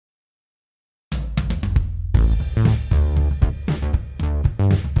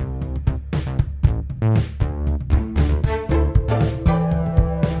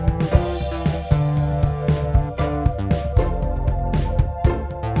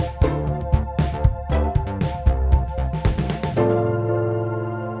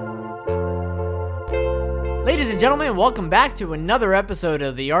gentlemen, welcome back to another episode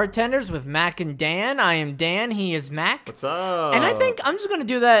of The Art Tenders with Mac and Dan. I am Dan, he is Mac. What's up? And I think I'm just going to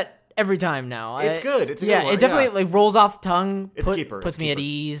do that every time now. It's good. It's a good yeah, one. it definitely like rolls off the tongue. Puts me at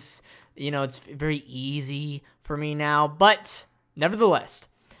ease. You know, it's very easy for me now. But nevertheless,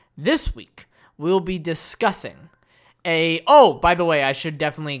 this week we'll be discussing by the way, I should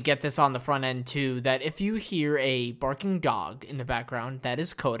definitely get this on the front end too, that if you hear a barking dog in the background, that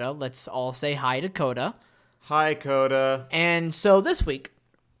is Coda. Let's all say hi to Coda. Hi, Coda. And so this week,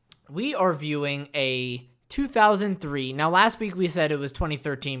 we are viewing a 2003. Now, last week we said it was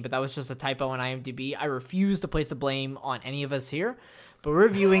 2013, but that was just a typo on IMDb. I refuse to place the blame on any of us here. But we're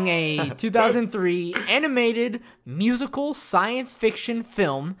viewing a 2003 animated musical science fiction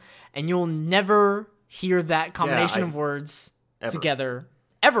film, and you'll never hear that combination of words together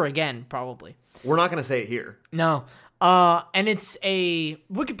ever again, probably. We're not going to say it here. No. And it's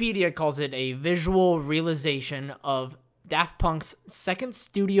Wikipedia calls it a visual realization of Daft Punk's second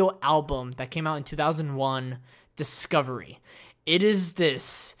studio album that came out in 2001, Discovery. It is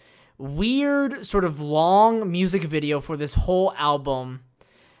this weird sort of long music video for this whole album,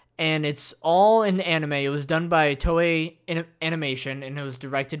 and it's all in anime. It was done by Toei Animation, and it was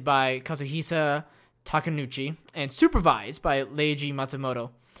directed by Kazuhisa Takenouchi and supervised by Leiji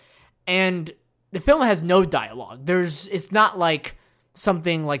Matsumoto. And the film has no dialogue. It's not like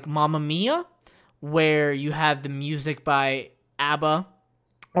something like Mamma Mia, where you have the music by ABBA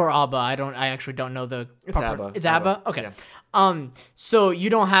or ABBA. I actually don't know the. It's ABBA. It's ABBA. Okay. Yeah. So you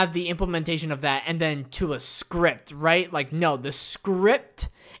don't have the implementation of that, and then to a script, right? Like, no, the script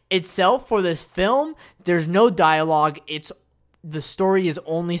itself for this film, there's no dialogue. The story is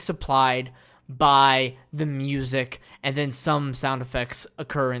only supplied by the music, and then some sound effects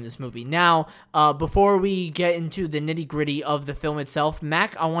occur in this movie. Now, before we get into the nitty-gritty of the film itself,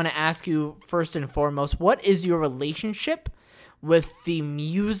 Mac, I want to ask you first and foremost, what is your relationship with the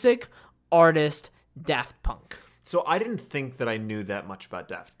music artist Daft Punk? So I didn't think that I knew that much about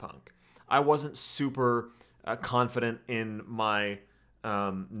Daft Punk. I wasn't super confident in my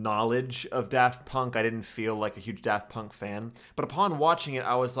knowledge of Daft Punk. I didn't feel like a huge Daft Punk fan. But upon watching it,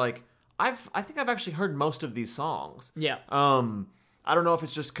 I was like, I think I've actually heard most of these songs. Yeah. I don't know if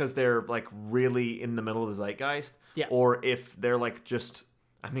it's just because they're like really in the middle of the zeitgeist, or if they're like just.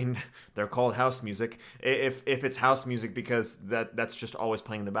 I mean, they're called house music. If it's house music because that's just always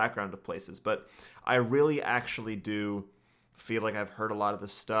playing in the background of places. But I really actually do feel like I've heard a lot of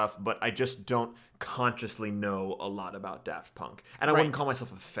this stuff, but I just don't consciously know a lot about Daft Punk. And I wouldn't call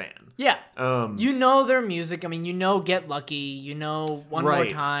myself a fan. Yeah. You know their music. I mean, you know Get Lucky. You know One More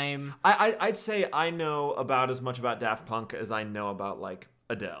Time. I'd say I know about as much about Daft Punk as I know about, like,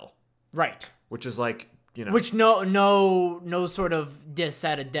 Adele. Right. Which is, like, you know. Which no sort of diss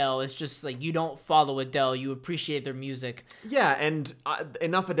at Adele. It's just, like, you don't follow Adele. You appreciate their music. Yeah, and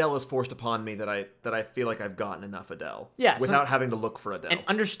enough Adele is forced upon me that I feel like I've gotten enough Adele. Yeah. Without having to look for Adele. An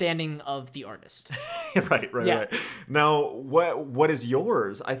understanding of the artist. Right. Now, what is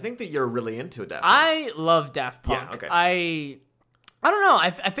yours? I think that you're really into Daft Punk. I love Daft Punk. Yeah, okay. I don't know.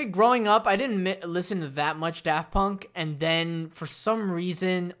 I think growing up, I didn't listen to that much Daft Punk. And then for some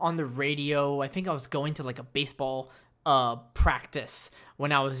reason on the radio, I think I was going to like a baseball practice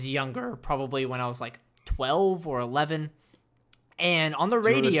when I was younger, probably when I was like 12 or 11. And on the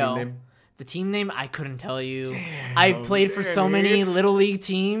radio, the team name, I couldn't tell you. Damn, I played for so many Little League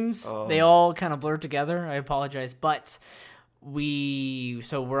teams. Oh. They all kind of blurred together. I apologize. But we're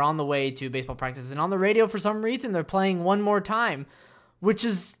on the way to baseball practice. And on the radio, for some reason, they're playing One More Time, which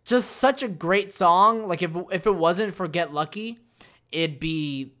is just such a great song. Like, if it wasn't for Get Lucky, it'd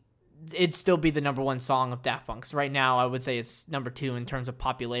still be the number one song of Daft Punk's. Right now, I would say it's number 2 in terms of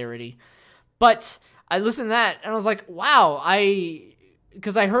popularity. But I listened to that, and I was like, wow,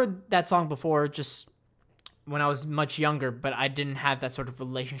 because I heard that song before just when I was much younger, but I didn't have that sort of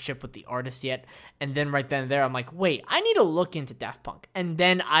relationship with the artist yet. And then right then and there, I'm like, wait, I need to look into Daft Punk. And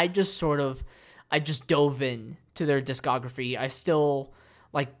then I just dove in to their discography. I still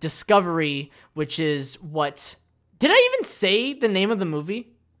like Discovery, which is what... Did I even say the name of the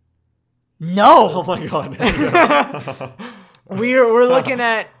movie? No! Oh my god. We're looking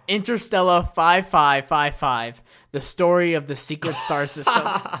at Interstella 5555, the story of the secret star system.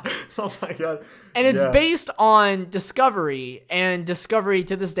 Oh my god. And it's based on Discovery, and Discovery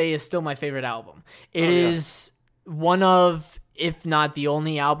to this day is still my favorite album. It is one of, if not the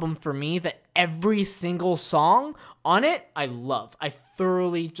only album for me that every single song on it I love. I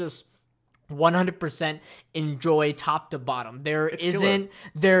thoroughly just 100% enjoy top to bottom. There isn't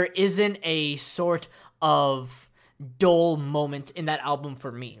a sort of dull moment in that album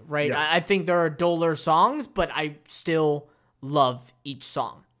for me, right? Yeah. I think there are duller songs, but I still love each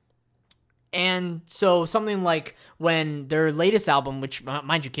song. And so something like when their latest album, which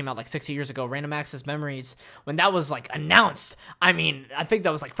mind you came out like 6 years ago, Random Access Memories, when that was like announced, I mean, I think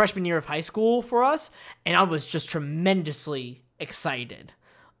that was like freshman year of high school for us, and I was just tremendously excited.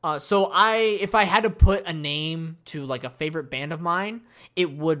 So if I had to put a name to like a favorite band of mine,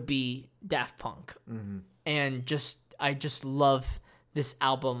 it would be Daft Punk. Mm-hmm. And I just love this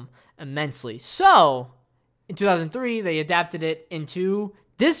album immensely. So in 2003, they adapted it into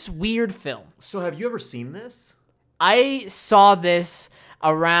this weird film. So have you ever seen this? I saw this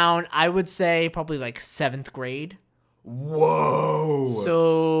around, I would say, probably like 7th grade. Whoa!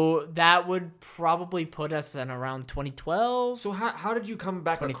 So that would probably put us in around 2012. So how did you come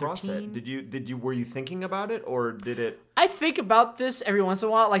back across it? Were you thinking about it, or did it? I think about this every once in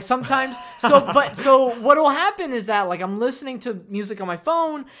a while, like sometimes. So what'll happen is that like I'm listening to music on my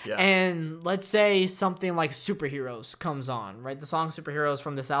phone, and let's say something like Superheroes comes on, right? The song Superheroes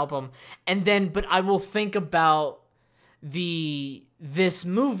from this album, but I will think about this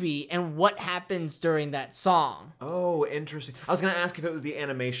movie and what happens during that song. Oh, interesting. I was gonna ask if it was the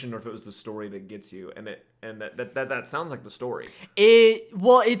animation or if it was the story that gets you, and that sounds like the story.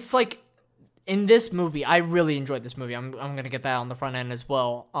 It's like in this movie, I really enjoyed this movie. I'm gonna get that on the front end as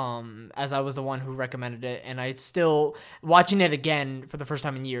well. As I was the one who recommended it, and I still watching it again for the first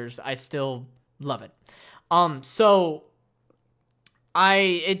time in years, I still love it.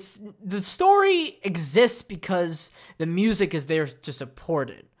 The story exists because the music is there to support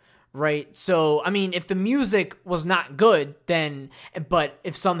it, right? So, I mean, if the music was not good, but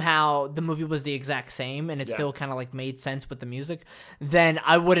if somehow the movie was the exact same and it still kind of like made sense with the music, then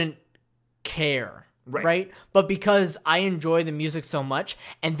I wouldn't care, right? But because I enjoy the music so much,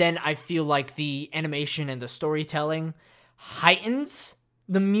 and then I feel like the animation and the storytelling heightens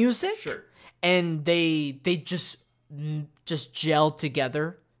the music, and they just gel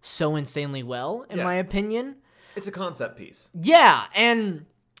together so insanely well, in my opinion. It's a concept piece. Yeah, and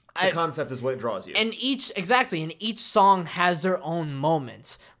the concept is what draws you. And each song has their own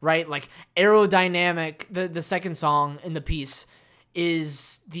moments, right? Like Aerodynamic, the second song in the piece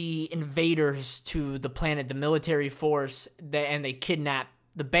is the invaders to the planet, the military force, and they kidnap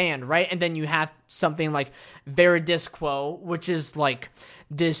the band, right? And then you have something like Veridis Quo, which is like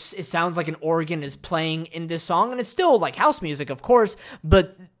this, it sounds like an organ is playing in this song, and it's still like house music, of course,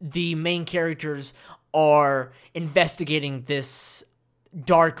 but the main characters are investigating this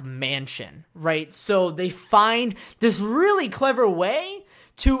dark mansion, right? So they find this really clever way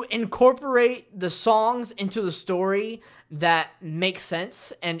to incorporate the songs into the story that makes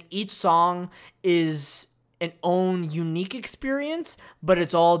sense, and each song is an own unique experience, but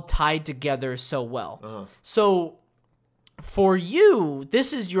it's all tied together so well. Uh-huh. So for you,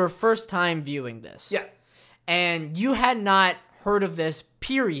 this is your first time viewing this. Yeah. And you had not heard of this,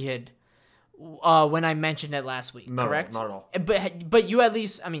 period, when I mentioned it last week, correct? Not at all. But you at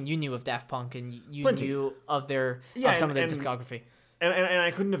least, I mean, you knew of Daft Punk, and you knew of some of their discography. And I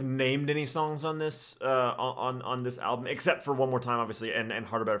couldn't have named any songs on this on this album, except for One More Time, obviously, and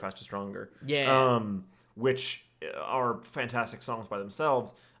Harder, Better, Faster, Stronger. Yeah. Which are fantastic songs by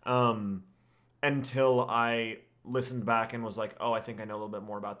themselves, until I listened back and was like, oh, I think I know a little bit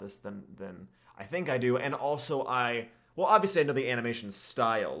more about this than I think I do. And also obviously I know the animation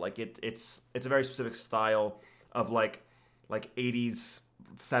style. Like it's a very specific style of like 80s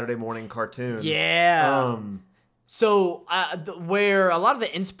Saturday morning cartoon. Yeah. So where a lot of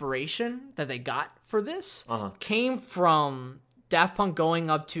the inspiration that they got for this came from Daft Punk going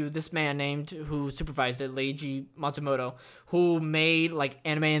up to this man who supervised it, Leiji Matsumoto, who made like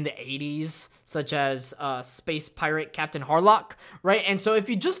anime in the 80s, such as Space Pirate Captain Harlock, right? And so if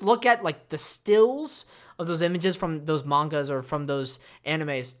you just look at like the stills of those images from those mangas or from those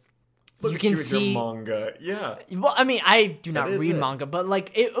animes, you can see manga. Yeah. Well, I mean, I do not read manga, but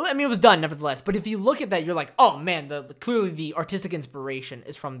like, it was done nevertheless. But if you look at that, you're like, oh man, clearly the artistic inspiration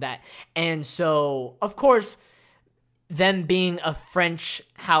is from that. And so, of course, them being a French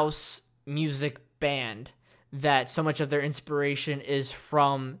house music band, that so much of their inspiration is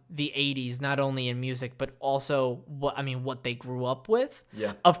from the 80s, not only in music, but also what they grew up with.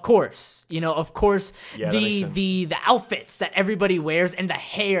 Yeah. Of course. Yeah, the outfits that everybody wears and the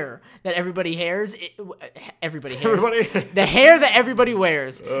hair that everybody wears, the hair that everybody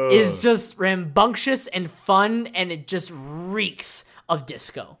wears is just rambunctious and fun, and it just reeks of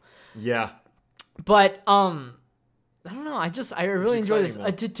disco. Yeah. But I don't know. I really enjoy this.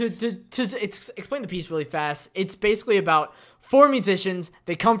 To explain the piece really fast, it's basically about 4 musicians.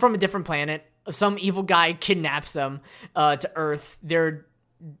 They come from a different planet, some evil guy kidnaps them to Earth. They're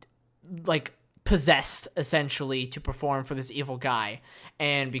like possessed essentially to perform for this evil guy,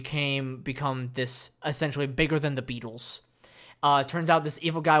 and become this essentially bigger than the Beatles. Turns out this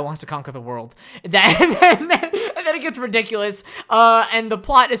evil guy wants to conquer the world. And then it gets ridiculous. And the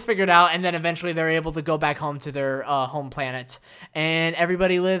plot is figured out, and then eventually they're able to go back home to their home planet, and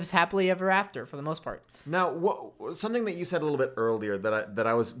everybody lives happily ever after for the most part. Now, something that you said a little bit earlier that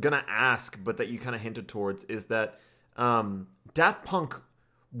I was gonna ask, but that you kind of hinted towards, is that Daft Punk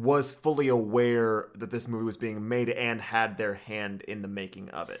was fully aware that this movie was being made and had their hand in the making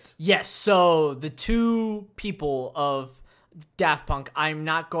of it. Yes. So the two people of Daft Punk, I'm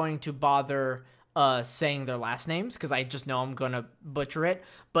not going to bother saying their last names because I just know I'm going to butcher it.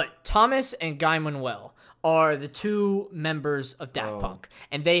 But Thomas and Guy Manuel are the two members of Daft Punk.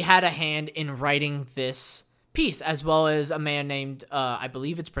 And they had a hand in writing this piece, as well as a man named, I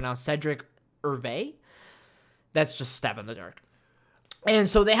believe it's pronounced Cedric Hervé. That's just a stab in the dark. And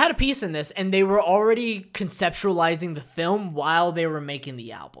so they had a piece in this, and they were already conceptualizing the film while they were making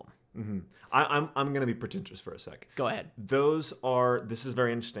the album. Mm-hmm. I'm going to be pretentious for a sec. Go ahead. This is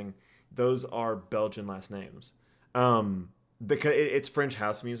very interesting. Those are Belgian last names. Because it's French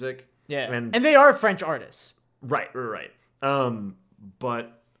house music. Yeah. And they are French artists. Right.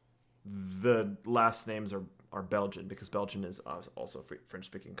 But the last names are Belgian, because Belgium is also a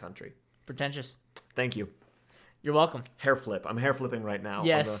French-speaking country. Pretentious. Thank you. You're welcome. Hair flip. I'm hair flipping right now.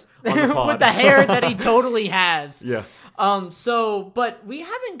 Yes. On the pod. With the hair that he totally has. Yeah. But we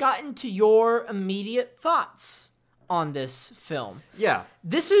haven't gotten to your immediate thoughts on this film. Yeah.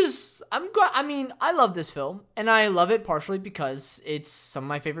 I love this film, and I love it partially because it's some of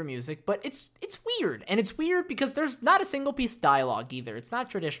my favorite music, but it's weird. And it's weird because there's not a single piece of dialogue either. It's not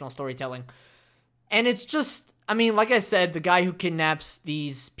traditional storytelling. And it's just, like I said, the guy who kidnaps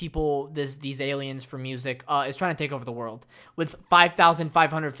these people, these aliens for music, is trying to take over the world with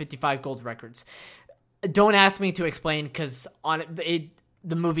 5,555 gold records. Don't ask me to explain, because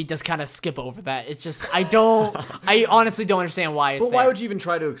the movie does kind of skip over that. It's just, I honestly don't understand why it's there. But why would you even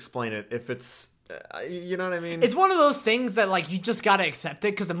try to explain it if it's, you know what I mean? It's one of those things that, like, you just gotta accept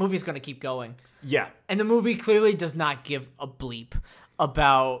it because the movie's gonna keep going. Yeah. And the movie clearly does not give a bleep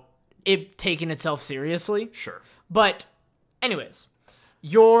about it taking itself seriously. Sure. But anyways,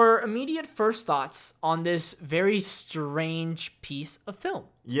 your immediate first thoughts on this very strange piece of film.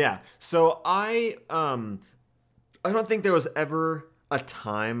 Yeah. So I don't think there was ever a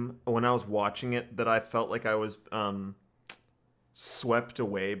time when I was watching it that I felt like I was swept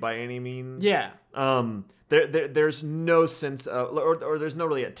away by any means. Yeah. There's no sense of, or there's no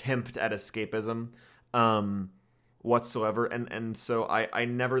really attempt at escapism whatsoever, and so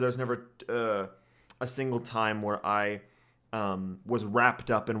there's never a single time where I was wrapped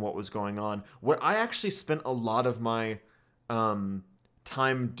up in what was going on. What I actually spent a lot of my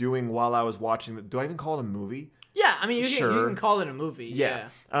time doing while I was watching do I even call it a movie? Yeah, you can call it a movie. Yeah.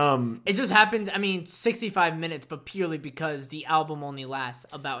 It just happened, 65 minutes, but purely because the album only lasts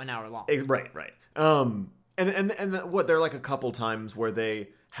about an hour long. Right. And what, there are like a couple times where they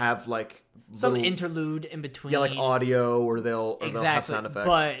have like some interlude in between. Yeah, like audio, or they'll have sound effects.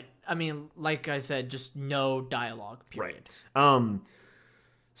 But like I said, just no dialogue, period. Right.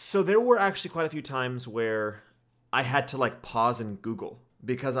 So there were actually quite a few times where I had to like pause and Google,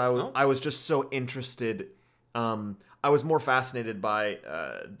 because I was just so interested. I was more fascinated by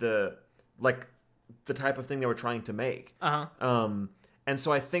the type of thing they were trying to make. And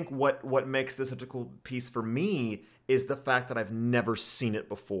so I think what makes this such a cool piece for me is the fact that I've never seen it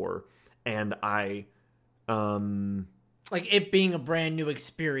before, and like it being a brand new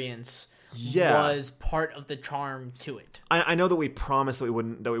experience. Yeah. Was part of the charm to it. I know that we promised that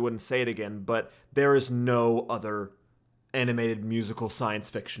we wouldn't say it again, but there is no other animated musical science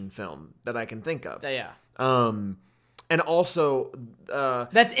fiction film that I can think of. Yeah. And also,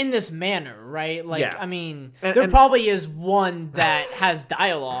 that's in this manner, right? Like, yeah. There probably is one that has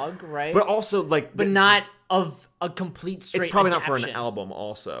dialogue, right? But also, like, but not of a complete straight. It's probably adaptation. Not for an album.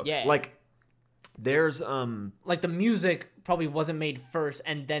 Also, yeah. Like, there's like the music probably wasn't made first,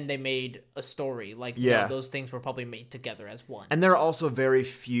 and then they made a story. Like, those things were probably made together as one. And there are also very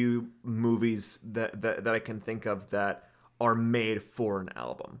few movies that I can think of that are made for an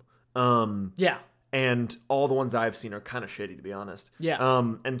album. Yeah. And all the ones I've seen are kind of shitty, to be honest. Yeah.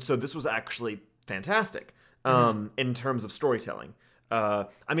 And so this was actually fantastic in terms of storytelling. Kind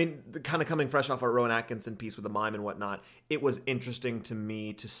of coming fresh off our Rowan Atkinson piece with the mime and whatnot, it was interesting to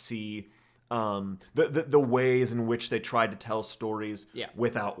me to see the ways in which they tried to tell stories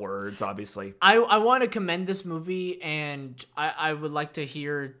without words, obviously. I want to commend this movie, and I would like to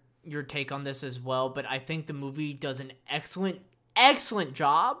hear your take on this as well, but I think the movie does an excellent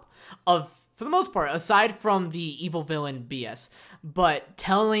job of, for the most part, aside from the evil villain BS, but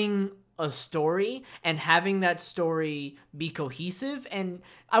telling a story and having that story be cohesive, and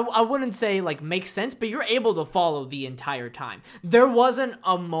I wouldn't say like make sense, but you're able to follow the entire time. There wasn't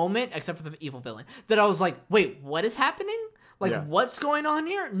a moment, except for the evil villain, that I was like, wait, what is happening? Like, what's going on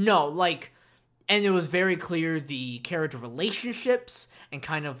here? No, like, and it was very clear the character relationships and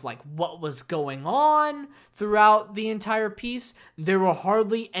kind of like what was going on throughout the entire piece. There were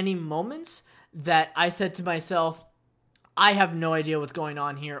hardly any moments that I said to myself, I have no idea what's going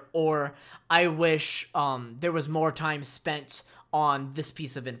on here, or I wish there was more time spent on this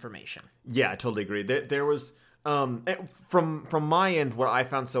piece of information. Yeah, I totally agree. There was, from my end, what I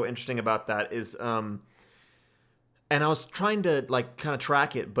found so interesting about that is, and I was trying to like kind of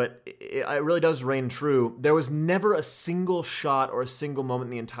track it, but it really does reign true. There was never a single shot or a single moment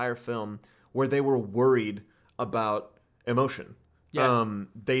in the entire film where they were worried about emotion. Yeah.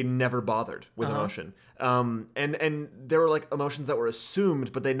 They never bothered with emotion. And there were like emotions that were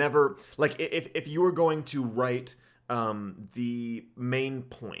assumed, but they never, like, if you were going to write the main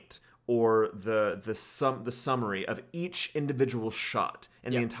point or the summary of each individual shot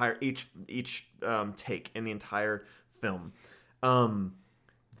and the entire each take in the entire film,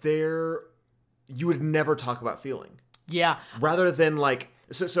 there you would never talk about feeling. Yeah. Rather than like,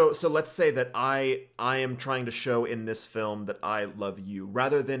 so let's say that I am trying to show in this film that I love you,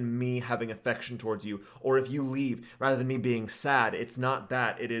 rather than me having affection towards you, or if you leave, rather than me being sad. It's not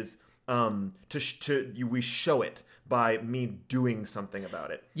that. It is we show it by me doing something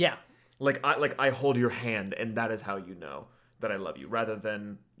about it. Yeah. Like I hold your hand, and that is how you know that I love you, rather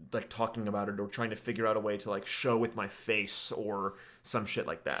than like talking about it or trying to figure out a way to like show with my face or some shit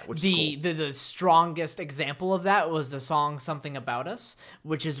like that. Which is cool. The strongest example of that was the song "Something About Us,"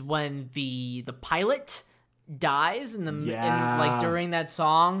 which is when the pilot dies in like during that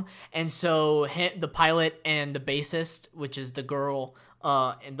song, and so the pilot and the bassist, which is the girl,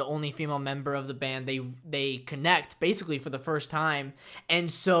 and the only female member of the band, they connect basically for the first time, and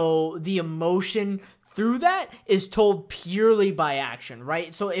so the emotion through that is told purely by action,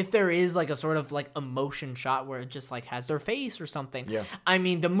 right? So if there is like a sort of like emotion shot where it just like has their face or something, I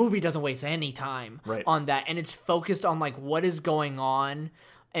mean, the movie doesn't waste any time on that, and it's focused on like what is going on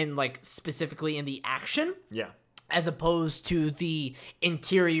and like specifically in the action. Yeah. As opposed to the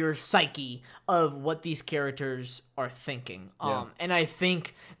interior psyche of what these characters are thinking. And I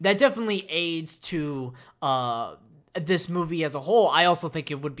think that definitely aids to this movie as a whole. I also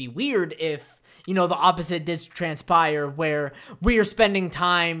think it would be weird if, you know, the opposite did transpire, where we are spending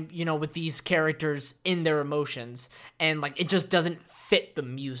time, you know, with these characters in their emotions, and like it just doesn't fit the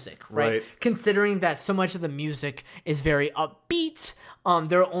music, right? Considering that so much of the music is very upbeat.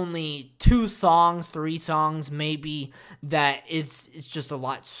 There are only 3 songs maybe, that it's just a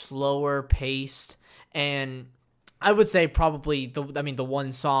lot slower paced, and I would say probably the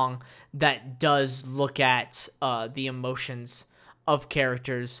one song that does look at the emotions of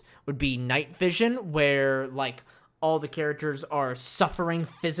characters would be Night Vision, where like all the characters are suffering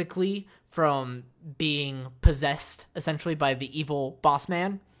physically from being possessed essentially by the evil boss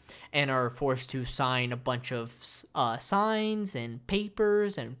man, and are forced to sign a bunch of signs and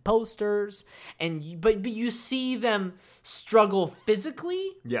papers and posters, and but you see them struggle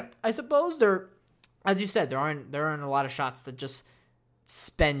physically. Yeah, I suppose there, as you said, there aren't a lot of shots that just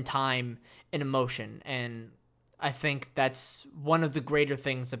spend time in emotion, and I think that's one of the greater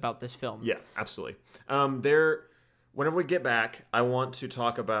things about this film. Yeah, absolutely. Whenever we get back, I want to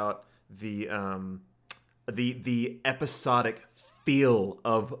talk about the episodic feel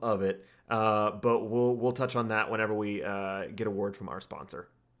of it, but we'll touch on that whenever we get a word from our sponsor.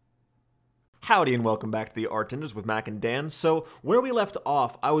 Howdy and welcome back to the Art Ninjas with Mac and Dan. So where we left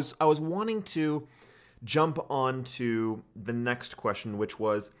off, I was wanting to jump on to the next question, which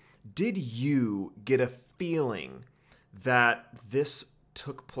was, did you get a feeling that this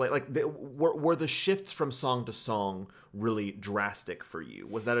took place, like were the shifts from song to song really drastic for you?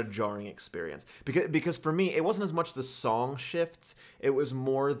 Was that a jarring experience? Because for me, it wasn't as much the song shifts, it was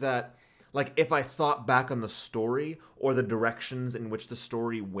more that, like, if I thought back on the story or the directions in which the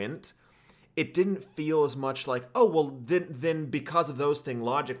story went, it didn't feel as much like, oh, well, then because of those things,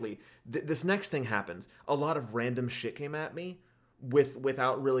 logically, this next thing happens. A lot of random shit came at me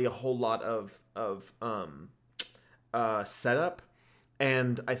without really a whole lot of setup,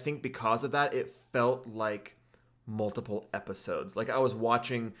 and I think because of that, it felt like multiple episodes. Like I was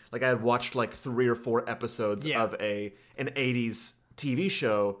watching, like I had watched like 3 or 4 episodes of an 80s TV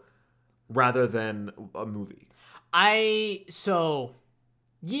show rather than a movie.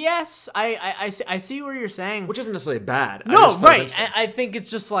 Yes, I see what you're saying. Which isn't necessarily bad. No, right. I think it's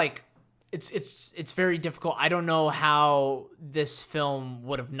just like it's very difficult. I don't know how this film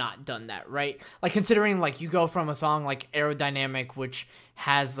would have not done that, right? Like considering like you go from a song like Aerodynamic, which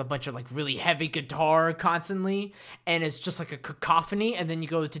has a bunch of like really heavy guitar constantly, and it's just like a cacophony, and then you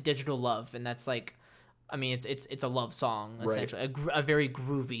go to Digital Love, and that's like, I mean, it's a love song essentially, a very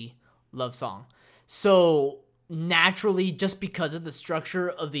groovy love song. So naturally, just because of the structure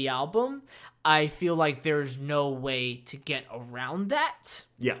of the album, I feel like there's no way to get around that.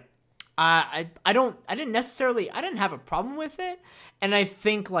 Yeah. I didn't have a problem with it, and I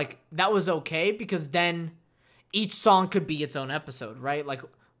think like that was okay because then each song could be its own episode, right? Like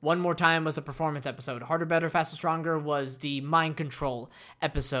One More Time was a performance episode. Harder, Better, Faster, Stronger was the mind control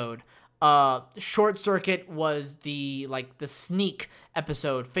episode. Short Circuit was the sneak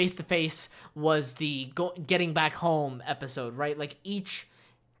episode. Face to Face was the getting back home episode, right? Like each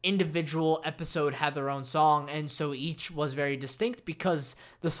individual episode had their own song, and so each was very distinct because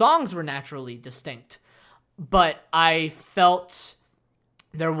the songs were naturally distinct. But I felt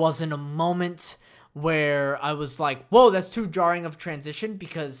there wasn't a moment where I was like, whoa, that's too jarring of transition,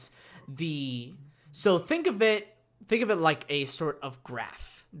 because so think of it like a sort of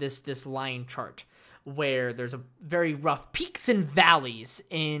graph, this line chart, where there's a very rough peaks and valleys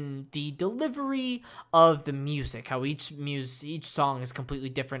in the delivery of the music, how each song is completely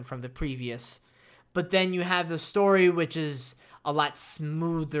different from the previous. But then you have the story, which is a lot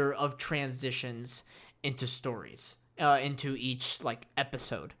smoother of transitions into stories, into each like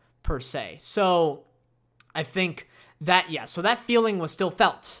episode per se. So I think that, so that feeling was still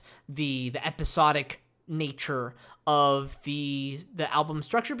felt, the episodic nature of the album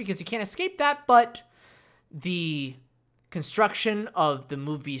structure, because you can't escape that, but the construction of the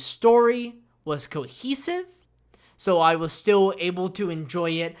movie story was cohesive, so I was still able to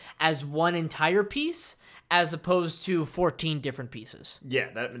enjoy it as one entire piece as opposed to 14 different pieces. Yeah,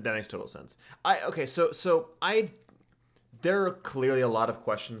 that makes total sense. There are clearly a lot of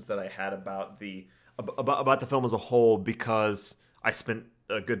questions that I had about the film as a whole, because I spent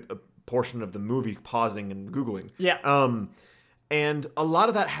a portion of the movie pausing and Googling. Yeah. And a lot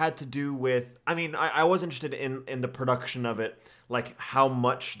of that had to do with, I mean, I was interested in the production of it, like how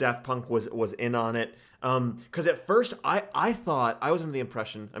much Daft Punk was in on it. Because at first I thought, I was under the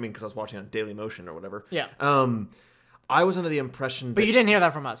impression, I mean, because I was watching on Daily Motion or whatever. Yeah. I was under the impression But you didn't hear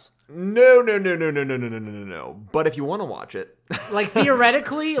that from us. No. But if you want to watch it. Like,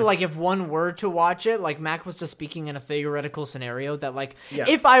 theoretically, like, if one were to watch it, like, Mac was just speaking in a theoretical scenario that, like,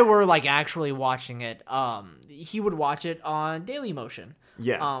 if I were, like, actually watching it, he would watch it on Daily Motion.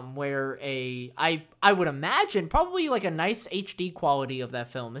 Yeah. Where I would imagine probably, like, a nice HD quality of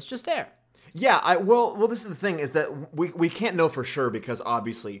that film is just there. Yeah, well, this is the thing, is that we can't know for sure, because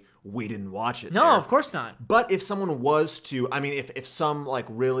obviously we didn't watch it. No, there. Of course not. But if someone was to, I mean, if some like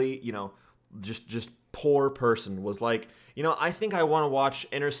really, just poor person was like, I think I want to watch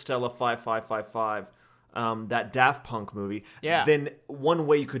Interstella 5555, that Daft Punk movie. Yeah. Then one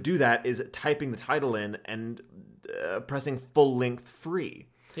way you could do that is typing the title in and pressing full length free.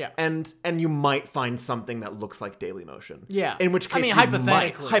 Yeah. And you might find something that looks like Daily Motion. Yeah. In which case, I mean,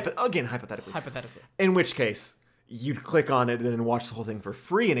 hypothetically. Hypothetically. Hypothetically. In which case, you'd click on it and then watch the whole thing for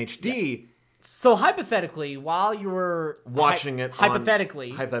free in HD. Yeah. So hypothetically, while you were watching it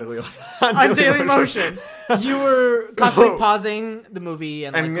hypothetically on Daily Motion, you were constantly pausing the movie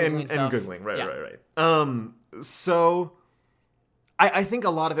and Googling stuff. And Googling, right. So I think a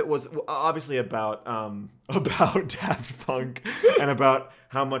lot of it was obviously about Daft Punk and about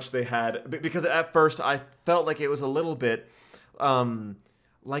how much they had, because at first I felt like it was a little bit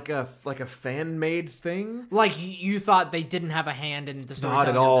like a fan-made thing. Like you thought they didn't have a hand in the story. Not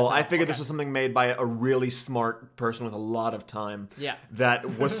at all. I figured this was something made by a really smart person with a lot of time. Yeah.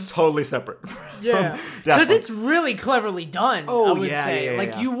 That was totally separate. Yeah. Because it's really cleverly done. Oh, I would say.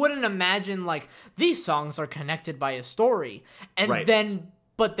 Like you wouldn't imagine like these songs are connected by a story, and then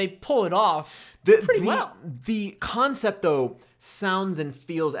but they pull it off pretty well. The concept though sounds and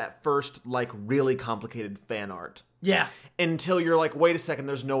feels at first like really complicated fan art. Yeah. Until you're like, wait a second,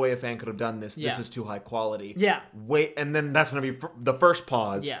 there's no way a fan could have done this. This is too high quality. Yeah. Wait, and then that's going to be the first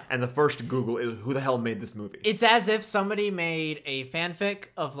pause. Yeah. And the first Google is, who the hell made this movie? It's as if somebody made a fanfic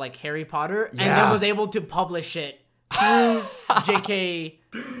of like Harry Potter and then was able to publish it through J.K.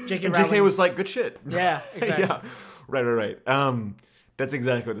 And J.K. was like, good shit. Yeah, exactly. Yeah. Right. That's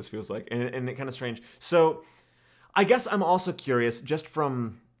exactly what this feels like. And it kind of strange. So I guess I'm also curious, just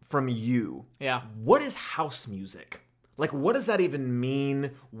from you. Yeah. What is house music? Like, what does that even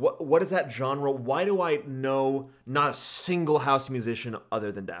mean? What is that genre? Why do I know not a single house musician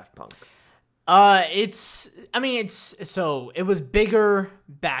other than Daft Punk? It was bigger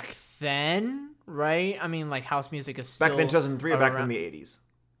back then, right? I mean, like, house music is still back then, 2003, or back in the 80s?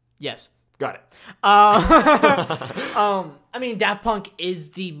 Yes. Got it. Daft Punk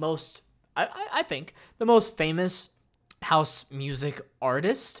is the most, I think, the most famous house music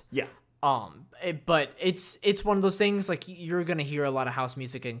artist. Yeah. But it's one of those things, like, you're gonna hear a lot of house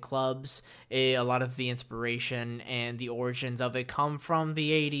music in clubs. A lot of the inspiration and the origins of it come from the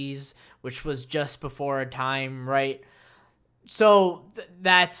 80s, which was just before a time, right? So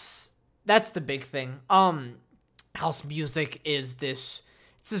that's the big thing. House music is this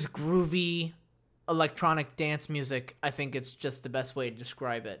groovy electronic dance music. I think it's just the best way to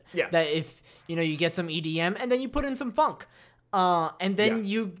describe it. Yeah. That if you get some EDM and then you put in some funk. And then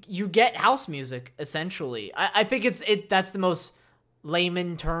you get house music, essentially. I think that's the most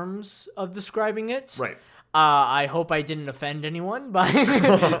layman terms of describing it. Right. I hope I didn't offend anyone by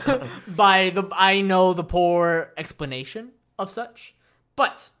the poor explanation of such.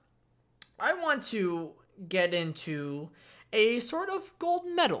 But I want to get into a sort of gold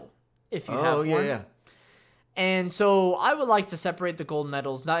medal, if you have one. Yeah. And so I would like to separate the gold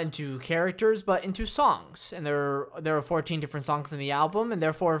medals not into characters, but into songs. And there are 14 different songs in the album, and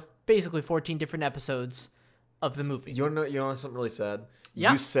therefore basically 14 different episodes of the movie. You know something really sad?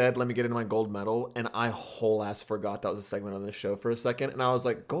 Yeah. You said, let me get into my gold medal, and I whole ass forgot that was a segment on this show for a second, and I was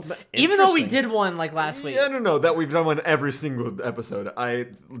like, gold medal? Even though we did one like last week. Yeah, no, that we've done one every single episode. I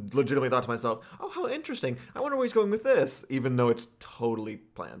legitimately thought to myself, oh, how interesting. I wonder where he's going with this, even though it's totally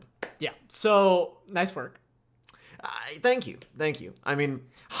planned. Yeah, so nice work. Thank you. I mean,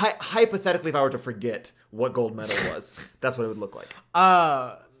 hypothetically, if I were to forget what gold medal was, that's what it would look like.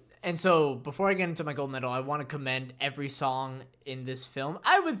 And so before I get into my gold medal, I want to commend every song in this film.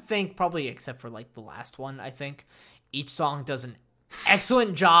 I would think probably except for like the last one, I think each song does an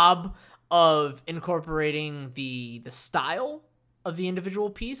excellent job of incorporating the style of the individual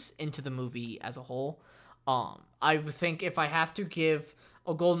piece into the movie as a whole. I would think if I have to give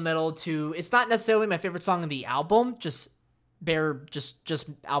a gold medal to, it's not necessarily my favorite song on the album, just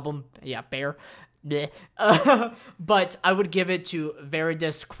album, yeah, Bear. But I would give it to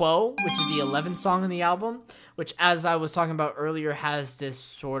Veridis Quo, which is the 11th song on the album, which, as I was talking about earlier, has this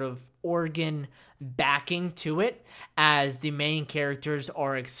sort of organ backing to it as the main characters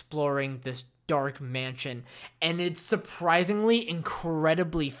are exploring this dark mansion, and it's surprisingly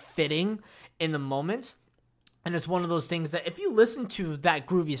incredibly fitting in the moment. And it's one of those things that if you listen to that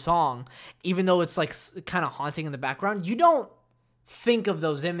groovy song, even though it's like kind of haunting in the background, you don't think of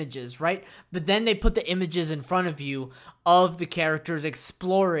those images, right? But then they put the images in front of you of the characters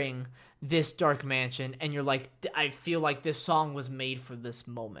exploring this dark mansion, and you're like, I feel like this song was made for this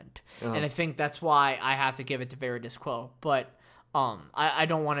moment. Uh-huh. And I think that's why I have to give it to Veridis Quo. But I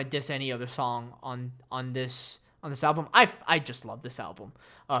don't want to diss any other song on this album. I just love this album.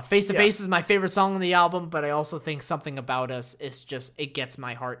 Face to Face is my favorite song on the album, but I also think Something About Us is just, it gets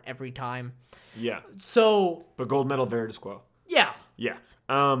my heart every time. Yeah. So, but gold medal Veridis Quo. Yeah. Yeah.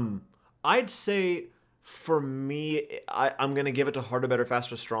 I'd say for me, I'm gonna give it to Harder, Better,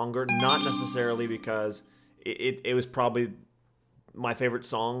 Faster, Stronger. Not necessarily because it was probably my favorite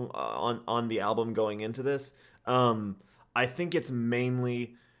song on the album going into this. I think it's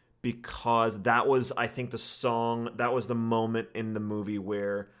mainly because that was, I think, that was the moment in the movie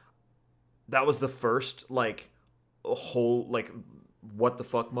where that was the first, like, whole, like, what the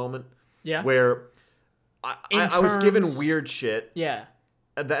fuck moment. Yeah. Where I was given weird shit. Yeah.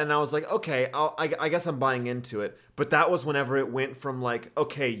 And I was like, okay, I guess I'm buying into it. But that was whenever it went from, like,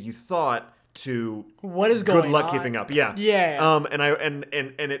 okay, you thought, to what is going on? Good luck keeping up. Yeah. Yeah.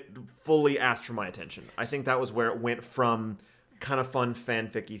 And it fully asked for my attention. I think that was where it went from kind of fun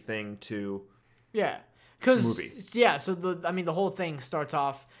fanficky thing to movie. Yeah, so the whole thing starts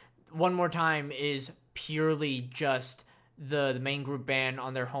off, One More Time is purely just the main group band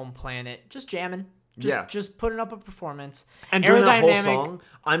on their home planet just jamming. Just putting up a performance. And during that whole song,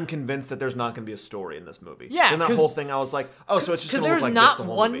 I'm convinced that there's not going to be a story in this movie. Yeah. In that whole thing, I was like, oh, so it's just going to look like this the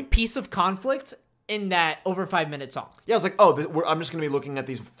whole movie. Because there's not one piece of conflict in that over 5-minute song. Yeah, I was like, oh, I'm just going to be looking at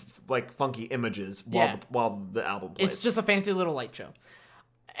these like funky images while the album plays. It's just a fancy little light show.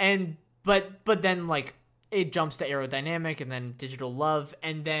 And but then like it jumps to Aerodynamic and then Digital Love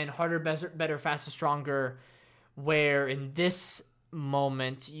and then Harder, Better, Faster, Stronger, where in this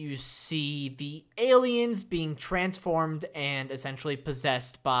moment you see the aliens being transformed and essentially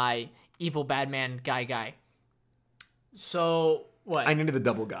possessed by evil bad man Guy. So What? I needed the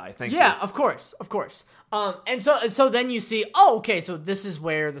double guy. Thank you. Yeah, of course. And so then you see, oh, okay, so this is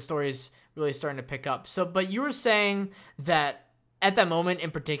where the story is really starting to pick up. So, but you were saying that at that moment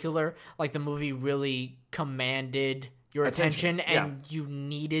in particular, like the movie really commanded your attention and you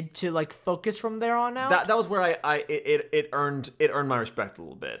needed to like focus from there on out. That was where it earned my respect a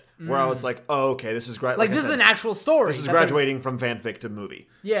little bit. Where I was like, oh, okay, this is great. Like this is an actual story. This is graduating from fanfic to movie.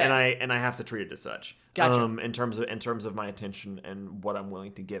 Yeah, and I have to treat it as such. Gotcha. In terms of my attention and what I'm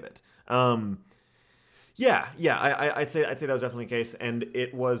willing to give it. I'd say that was definitely the case, and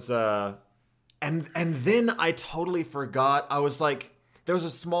it was. And then I totally forgot. I was like, there was a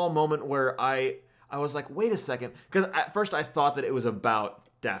small moment where I was like, wait a second, because at first I thought that it was about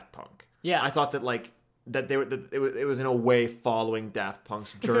Daft Punk. Yeah, I thought that it was in a way following Daft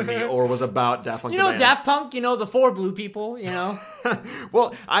Punk's journey, or was about Daft Punk. Daft Punk, the 4 blue people,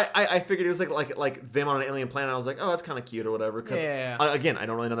 Well, I figured it was like them on an alien planet. I was like, oh, that's kind of cute or whatever. Because again, I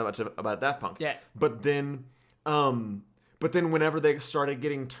don't really know that much about Daft Punk. Yeah. But then whenever they started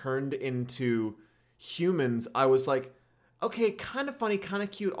getting turned into humans, I was like, okay, kind of funny, kind of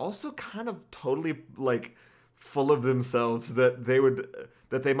cute, also kind of totally like full of themselves that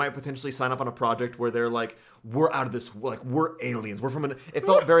they might potentially sign up on a project where they're like, we're out of this, like we're aliens, we're from it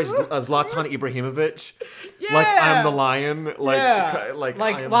felt very Zlatan Ibrahimovic. Yeah. Like I'm the lion, like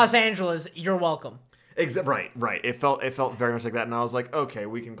Los Angeles, you're welcome. Right. It felt very much like that, and I was like, okay,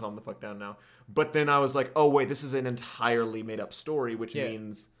 we can calm the fuck down now. But then I was like, oh wait, this is an entirely made up story, which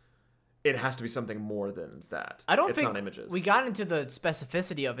means it has to be something more than that. I don't it's think not images. We got into the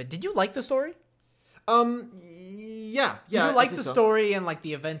specificity of it. Did you like the story? Yeah. Did you like the story and like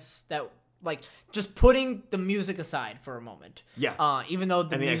the events that, like, just putting the music aside for a moment? Yeah. Even though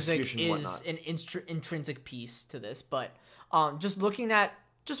the music is an intrinsic piece to this, but just looking at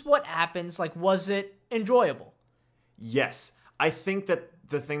just what happens, like, was it enjoyable? Yes. I think that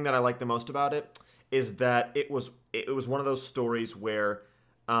the thing that I like the most about it is that it was one of those stories where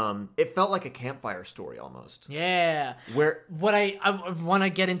it felt like a campfire story almost. Yeah. Where what I want to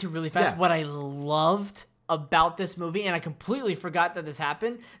get into really fast, what I loved about this movie, and I completely forgot that this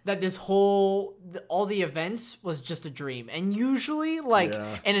happened, that this all the events was just a dream. And usually,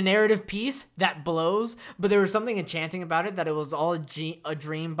 in a narrative piece, that blows, but there was something enchanting about it, that it was all a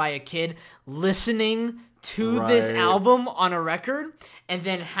dream by a kid listening to this album on a record, and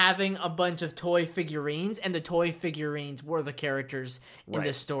then having a bunch of toy figurines, and the toy figurines were the characters in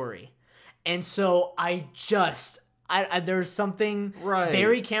the story. And so there's something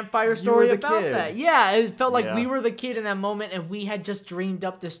very campfire story about that. Yeah, it felt like we were the kid in that moment, and we had just dreamed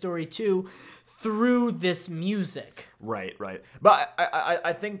up this story too through this music. Right. But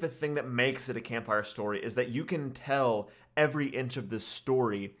I think the thing that makes it a campfire story is that you can tell every inch of this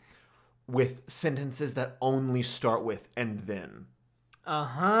story with sentences that only start with "and then." You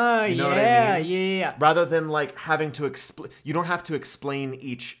know what I mean? Yeah. Rather than like having to explain, you don't have to explain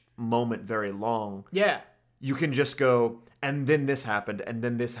each moment very long. Yeah. You can just go, and then this happened, and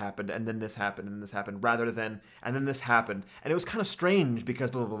then this happened, and then this happened, and this happened, rather than, and then this happened. And it was kind of strange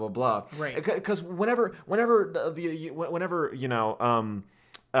because blah, blah, blah, blah. Right. Because whenever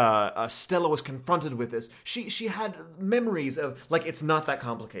Stella was confronted with this, she had memories of, like, it's not that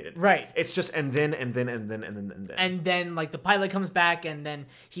complicated. Right. It's just, and then. And then, like, the pilot comes back, and then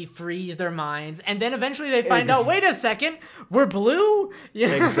he frees their minds, and then eventually they find out, wait a second, we're blue?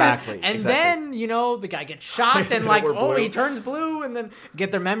 Exactly. And then, the guy gets shot, and like, he turns blue, and then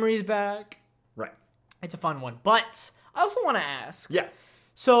get their memories back. Right. It's a fun one. But I also want to ask. Yeah.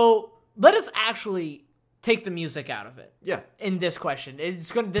 So, let us actually take the music out of it. Yeah. In this question,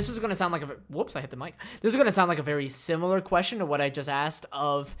 this is gonna sound like whoops, I hit the mic. This is gonna sound like a very similar question to what I just asked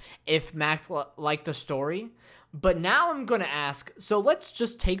of if Max liked the story, but now I'm gonna ask. So let's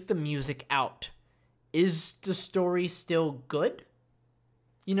just take the music out. Is the story still good?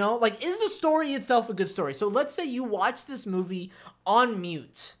 Is the story itself a good story? So let's say you watch this movie on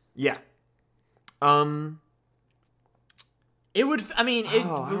mute. Yeah. It would. I mean, it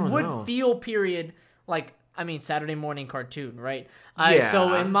would feel period. Saturday morning cartoon, right?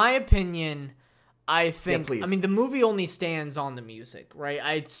 So in my opinion, I think, the movie only stands on the music, right?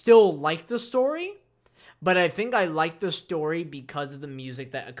 I still like the story, but I think I like the story because of the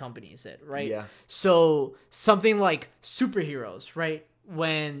music that accompanies it, right? Yeah. So something like superheroes, right?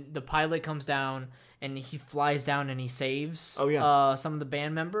 When the pilot comes down and he flies down and he saves some of the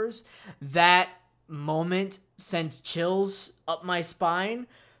band members, that moment sends chills up my spine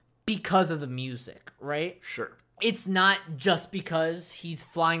because of the music, right? Sure. It's not just because he's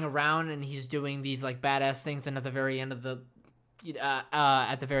flying around and he's doing these like badass things, and at the very end of the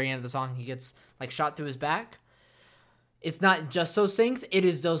song he gets like shot through his back. it's not just those things. It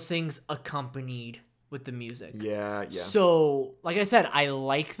is those things accompanied with the music. Yeah. So, like I said, I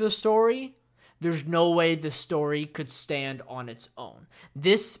like the story. There's no way the story could stand on its own.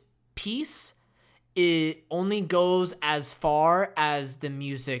 This piece, it only goes as far as the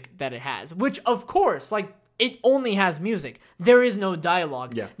music that it has, which, of course, like, it only has music. There is no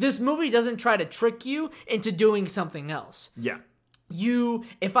dialogue. Yeah. This movie doesn't try to trick you into doing something else. Yeah.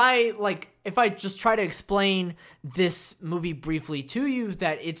 If I just try to explain this movie briefly to you,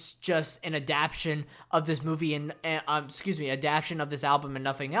 that it's just an adaptation of this movie and adaptation of this album and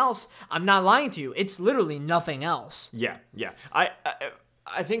nothing else, I'm not lying to you. It's literally nothing else. Yeah.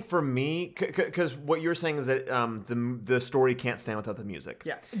 I think for me, because what you're saying is that the story can't stand without the music.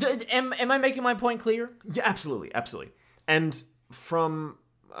 Yeah. Am I making my point clear? Yeah, absolutely. And from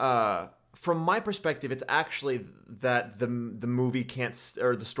my perspective, it's actually that the movie can't,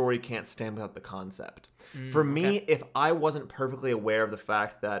 or the story can't stand without the concept. For me, if I wasn't perfectly aware of the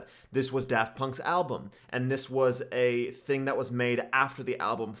fact that this was Daft Punk's album, and this was a thing that was made after the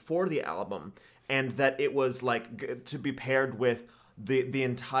album for the album, and that it was like to be paired with the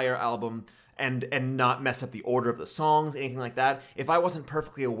entire album and not mess up the order of the songs, anything like that. If I wasn't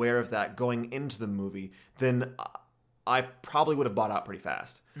perfectly aware of that going into the movie, then I probably would have bought out pretty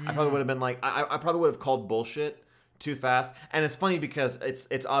fast. I probably would have been like, I probably would have called bullshit too fast. And it's funny because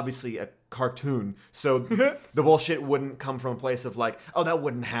it's obviously a cartoon, so the bullshit wouldn't come from a place of like, oh, that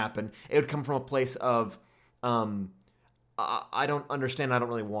wouldn't happen. It would come from a place of, I don't understand. I don't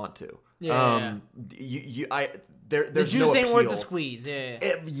really want to. Yeah. There's the juice no ain't appeal. worth the squeeze.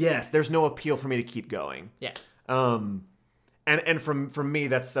 Yeah. Yes, there's no appeal for me to keep going. Yeah. And from me,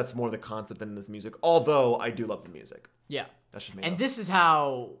 that's more the concept than this music. Although I do love the music. Yeah. That's just me. And this is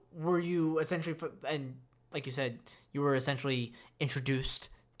how were you essentially, and like you said, you were essentially introduced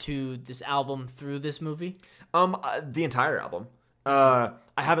to this album through this movie? The entire album. I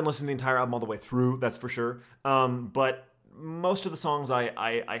haven't listened to the entire album all the way through, that's for sure. But most of the songs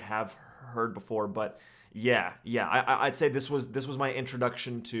I have heard before. But yeah, I'd say this was my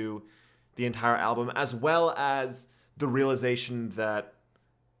introduction to the entire album, as well as the realization that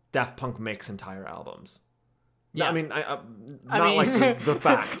Daft Punk makes entire albums. Yeah, I mean, like the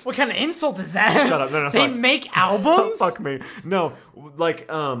fact. What kind of insult is that? Shut up! No, they make albums. Fuck me. No, like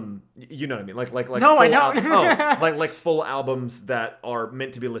you know what I mean? Like no, I don't. like full albums that are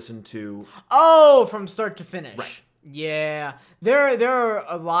meant to be listened to. Oh, from start to finish. Right. Yeah, there are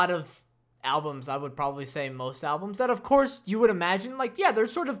a lot of albums. I would probably say most albums that, of course, you would imagine like, yeah, they're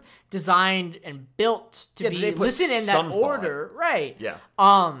sort of designed and built to be listened in that order, right? Yeah.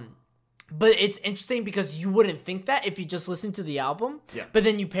 But it's interesting because you wouldn't think that if you just listen to the album. Yeah. But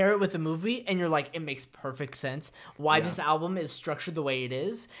then you pair it with the movie and you're like, it makes perfect sense why this album is structured the way it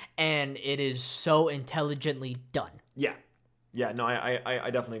is, and it is so intelligently done. Yeah. Yeah, no, I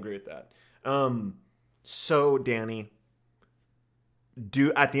definitely agree with that. So, Danny,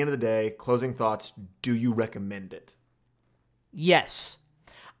 at the end of the day, closing thoughts, do you recommend it? Yes.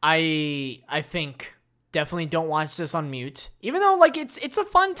 I think definitely don't watch this on mute. Even though like it's a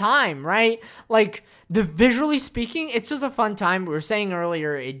fun time, right? Like visually speaking, it's just a fun time. We were saying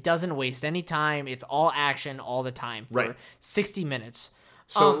earlier, it doesn't waste any time. It's all action all the time for 60 minutes.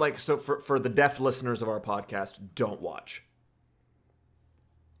 So for the deaf listeners of our podcast, don't watch.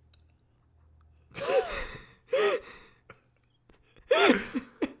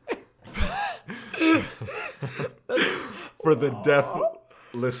 For the deaf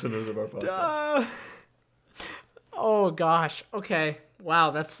listeners of our podcast. Oh gosh. Okay.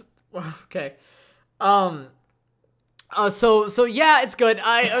 Wow. That's okay. So yeah, it's good.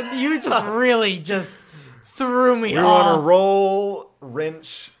 You just really just threw me off. We're on a roll.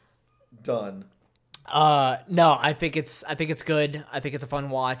 Wrench. Done. No, I think it's good. I think it's a fun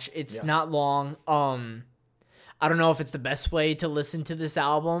watch. It's not long. I don't know if it's the best way to listen to this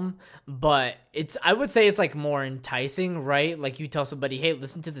album, but I would say it's like more enticing, right? Like you tell somebody, hey,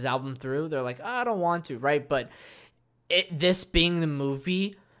 listen to this album through. They're like, I don't want to, right? But this being the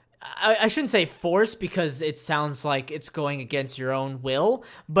movie, I shouldn't say force because it sounds like it's going against your own will,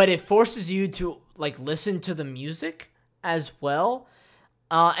 but it forces you to like listen to the music as well.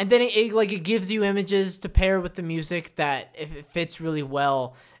 And then it gives you images to pair with the music that it fits really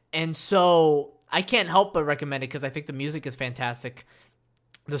well. And so I can't help but recommend it because I think the music is fantastic.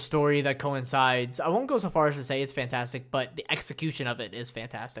 The story that coincides, I won't go so far as to say it's fantastic, but the execution of it is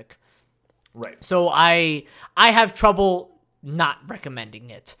fantastic. Right. So I have trouble not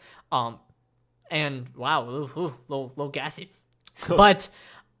recommending it. And wow, low gassy. But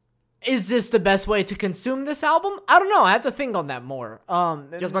is this the best way to consume this album? I don't know. I have to think on that more. I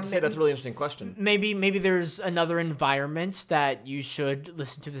was about to say that's a really interesting question. Maybe there's another environment that you should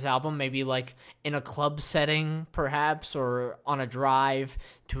listen to this album. Maybe like in a club setting, perhaps, or on a drive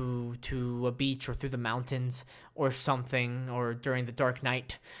to a beach or through the mountains or something, or during the dark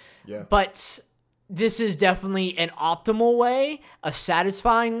night. Yeah. But this is definitely an optimal way, a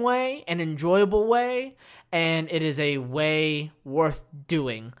satisfying way, an enjoyable way, and it is a way worth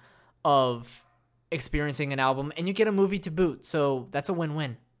doing of experiencing an album, and you get a movie to boot, so that's a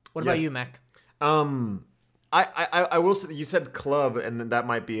win-win. What about you, Mac? I will say that you said club, and that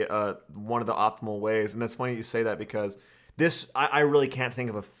might be one of the optimal ways, and that's funny you say that because I really can't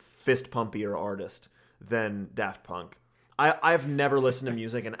think of a fist pumpier artist than Daft Punk. I've never listened to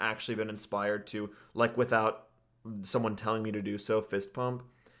music and actually been inspired to, like, without someone telling me to do so, fist pump,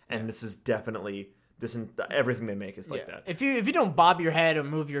 and this is definitely... everything they make is like that. If you don't bob your head or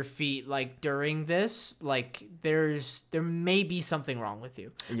move your feet like during this, like there may be something wrong with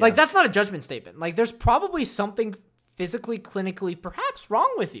you. Yeah. Like that's not a judgment statement. Like there's probably something physically, clinically, perhaps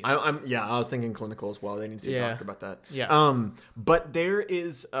wrong with you. I was thinking clinical as well. They need to see a doctor about that. Yeah. But there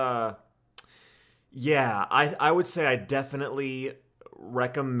is I would say I definitely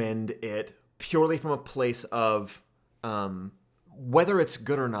recommend it purely from a place of whether it's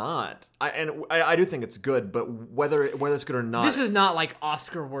good or not. I do think it's good, but whether it's good or not. This is not like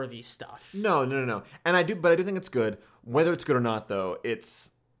Oscar-worthy stuff. No. And I do think it's good. Whether it's good or not, though,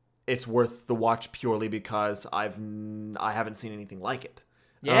 it's worth the watch purely because I haven't seen anything like it.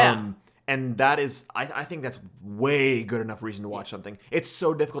 Yeah. And that is, I think that's way good enough reason to watch something. It's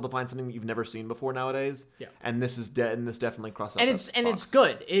so difficult to find something that you've never seen before nowadays. Yeah. And this definitely crosses. And it's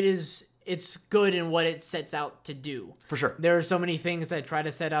good. It's good in what it sets out to do. For sure. There are so many things that try to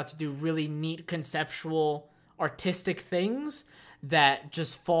set out to do really neat, conceptual, artistic things that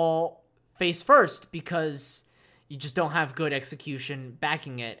just fall face first because you just don't have good execution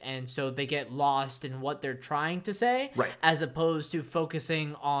backing it. And so they get lost in what they're trying to say, right, as opposed to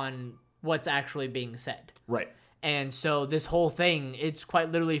focusing on what's actually being said. Right. And so this whole thing, it's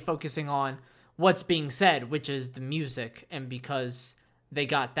quite literally focusing on what's being said, which is the music. And because they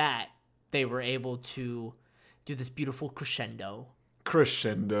got that, they were able to do this beautiful crescendo.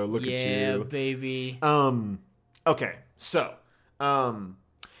 Look at you. Yeah, baby. Okay, so, you know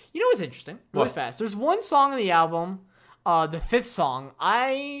what's interesting? Really fast. There's one song on the album, the fifth song.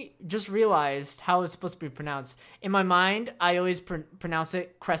 I just realized how it's supposed to be pronounced. In my mind, I always pronounce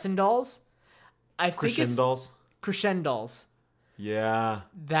it crescendos. I think Crescendos? Crescendos. Yeah.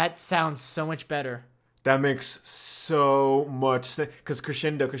 That sounds so much better. That makes so much sense. Because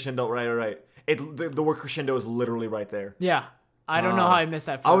crescendo, right. The word crescendo is literally right there. Yeah. I don't know how I missed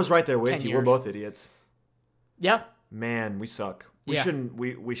that. I was right there with you. Years. We're both idiots. Yeah. Man, we suck. We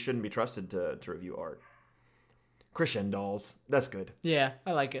shouldn't be trusted to review art. Crescendos. That's good. Yeah,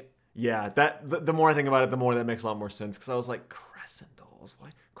 I like it. Yeah, the more I think about it, the more that makes a lot more sense. Because I was like, crescendos. Why?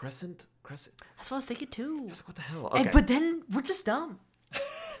 Crescent? That's what I was thinking too. I was like, what the hell? Okay. But then we're just dumb.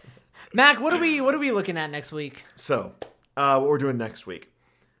 Mac, what are we looking at next week? So, what we're doing next week.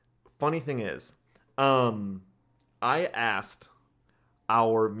 Funny thing is, I asked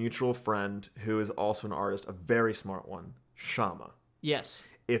our mutual friend, who is also an artist, a very smart one, Shama. Yes.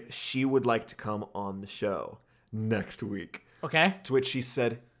 If she would like to come on the show next week. Okay. To which she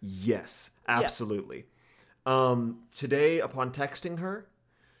said, yes, absolutely. Yeah. Today, upon texting her,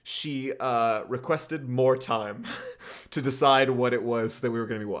 she requested more time to decide what it was that we were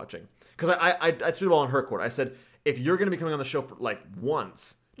going to be watching. Because I threw the ball on her court. I said, if you're going to be coming on the show for like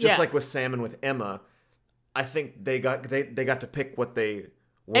once, just like with Sam and with Emma, I think they got to pick what they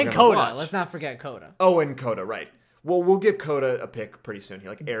were going to watch. And Coda. Let's not forget Coda. Oh, and Coda, right. Well, we'll give Coda a pick pretty soon.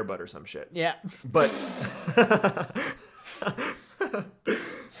 Like Air Bud or some shit. Yeah. But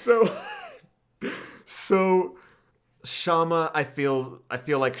so Shama, I feel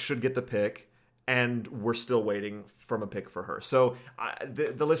like should get the pick. And we're still waiting from a pick for her. So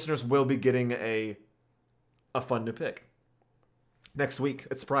the listeners will be getting a fun to pick next week.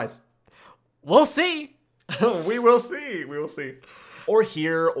 It's a surprise. We'll see. We will see. Or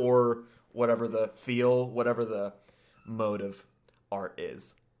hear, or whatever the mode of art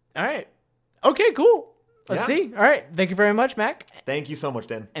is. All right. Okay, cool. Let's see. All right. Thank you very much, Mac. Thank you so much,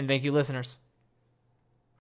 Dan. And thank you, listeners.